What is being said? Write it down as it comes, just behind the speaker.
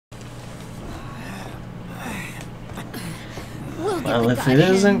Well, if it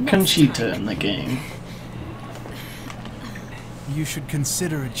isn't Conchita in the game. You should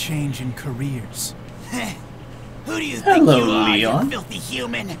consider a change in careers. Who do you think Hello, you are, Leon. you filthy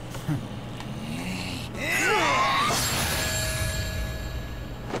human?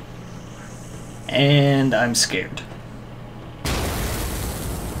 And I'm scared.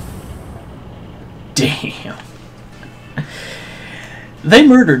 Damn. They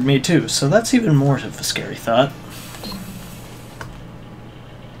murdered me too, so that's even more of a scary thought.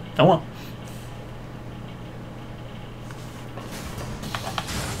 Oh well.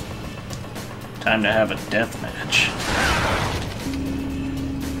 Time to have a death match.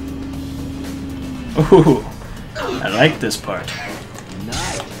 Ooh, I like this part.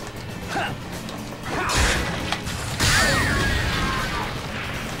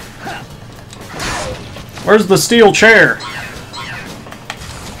 Where's the steel chair?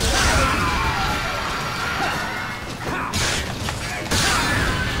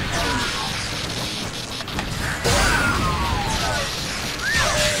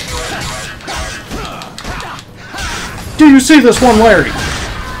 Do you see this one, Larry?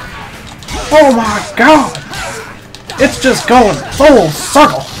 Oh my god! It's just going full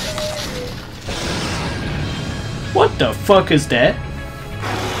circle! What the fuck is that?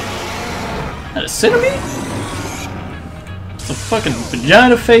 Is that a centipede? It's a fucking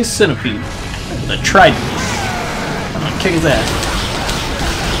vagina-faced centipede. With a trident. I'm gonna kick his ass.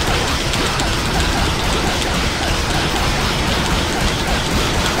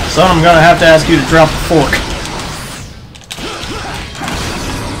 Son, I'm gonna have to ask you to drop the fork.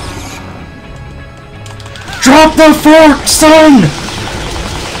 Drop the fork, son!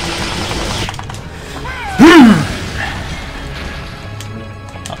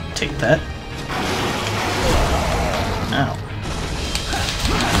 I'll take that. Ow.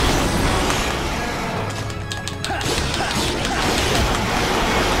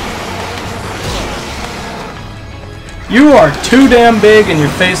 You are too damn big and your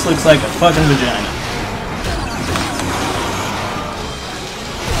face looks like a fucking vagina.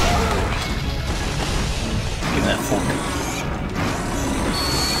 Give me that fork.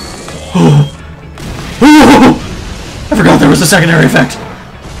 I forgot there was a secondary effect.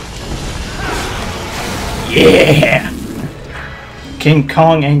 Yeah! King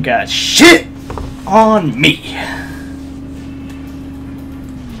Kong ain't got shit on me.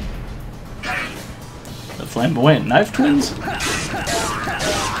 The flamboyant knife twins?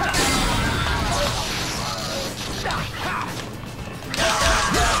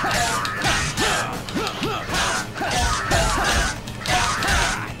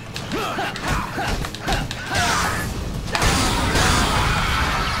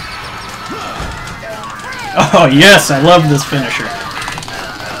 Oh yes, I love this finisher.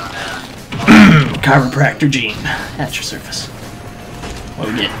 Chiropractor Gene. At your service. What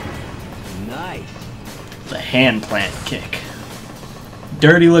do we get? Nice. The hand plant kick.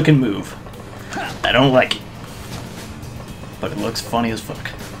 Dirty looking move. I don't like it. But it looks funny as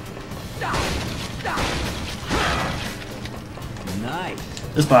fuck. Nice.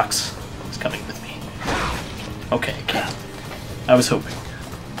 This box is coming with me. Okay, okay. I was hoping.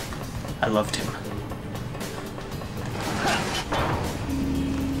 I loved him.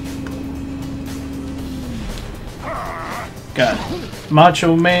 Got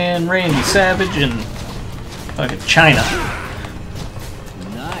Macho Man, Randy Savage, and fucking China.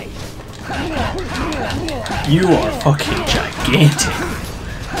 Nice. You are fucking gigantic.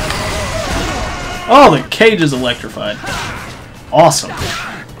 Oh, the cage is electrified. Awesome.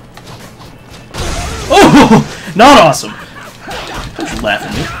 Oh, not awesome. Don't you laugh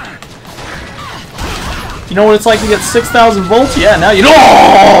at me. You know what it's like to get 6,000 volts? Yeah, now you know.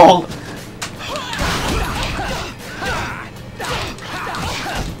 Oh!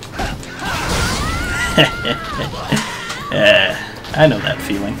 I know that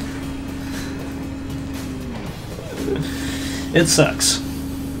feeling. It sucks.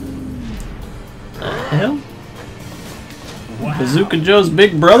 The hell? Bazooka Joe's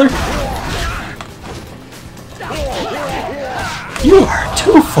big brother? You are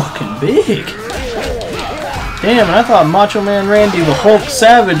too fucking big. Damn, and I thought Macho Man Randy the Hulk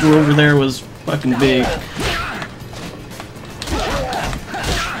Savage over there was fucking big.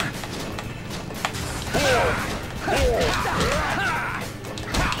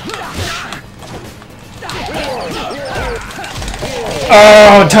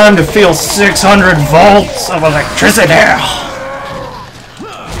 Oh, time to feel 600 volts of electricity!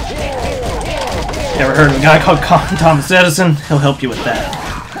 You ever heard of a guy called Thomas Edison? He'll help you with that.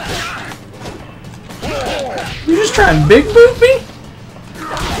 You just trying big boot me?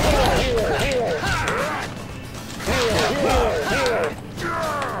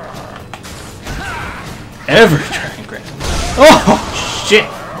 ever try and grab him. Oh, shit!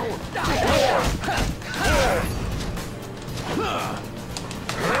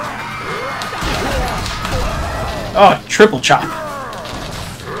 Oh, triple chop.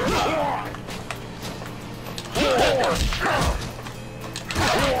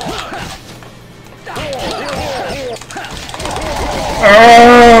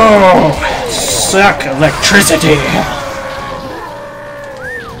 Oh, suck electricity.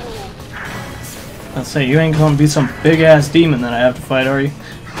 Let's say you ain't gonna be some big ass demon that I have to fight, are you?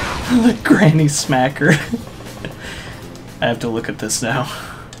 The granny smacker. I have to look at this now.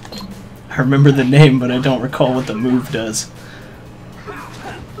 I remember the name, but I don't recall what the move does.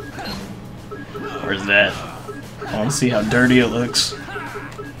 Where's that? I want to see how dirty it looks.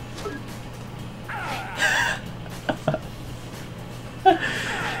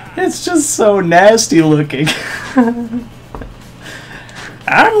 It's just so nasty looking.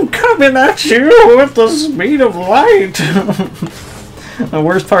 I'm coming at you with the speed of light. The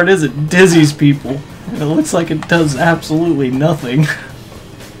worst part is it dizzies people. It looks like it does absolutely nothing.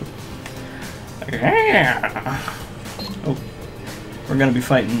 Yeah. Oh, we're gonna be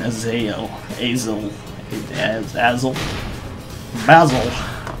fighting Azazel, Basil,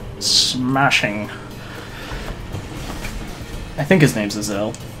 smashing. I think his name's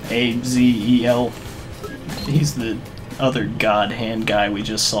Azel, A-Z-E-L. He's the other god hand guy we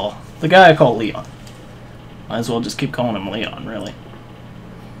just saw. The guy I call Leon. Might as well just keep calling him Leon, really.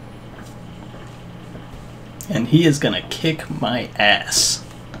 And he is gonna kick my ass.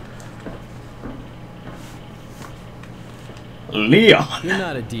 Leon! You're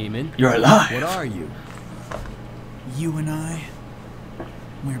not a demon. You're alive! What are you? You and I,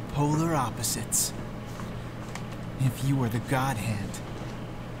 we're polar opposites. If you are the God Hand,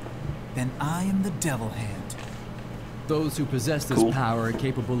 then I am the Devil Hand. Those who possess this power are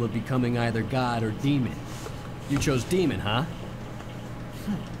capable of becoming either God or demon. You chose demon, huh?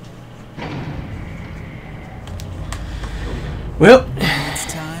 Well,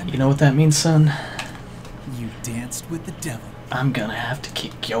 It's time you know what that means, son? you danced with the devil. I'm gonna have to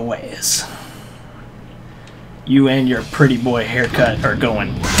kick your ass. You and your pretty boy haircut are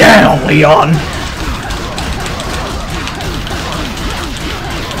going down, Leon!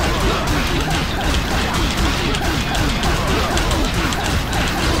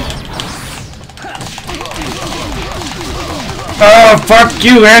 Oh, fuck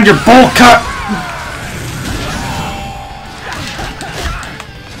you and your bowl cut!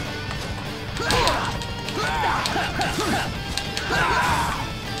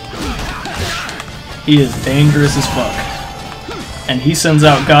 He is dangerous as fuck. And he sends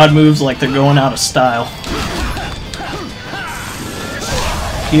out god moves like they're going out of style.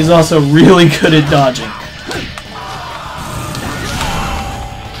 He's also really good at dodging.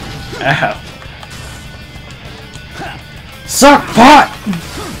 Ow. Suck pot!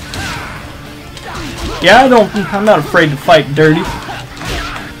 Yeah, I'm not afraid to fight dirty.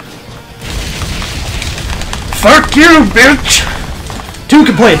 Fuck you, bitch! Two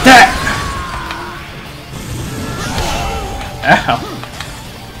can play at that! Ow.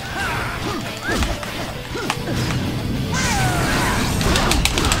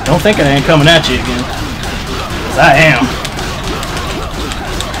 Don't think I ain't coming at you again. 'Cause I am.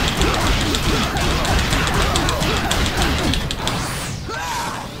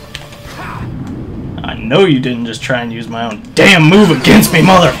 I know you didn't just try and use my own damn move against me,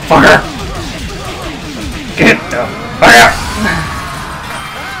 motherfucker! Get the fuck out!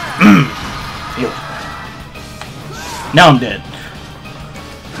 Feel it. Now I'm dead.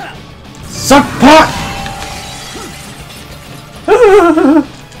 Suck pot!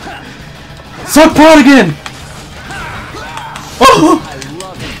 Suck pot again! Oh!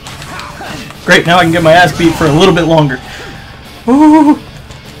 Great, now I can get my ass beat for a little bit longer. Ooh.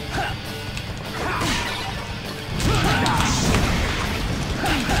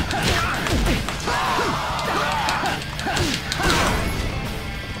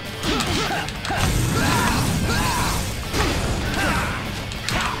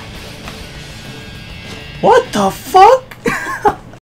 What the fuck?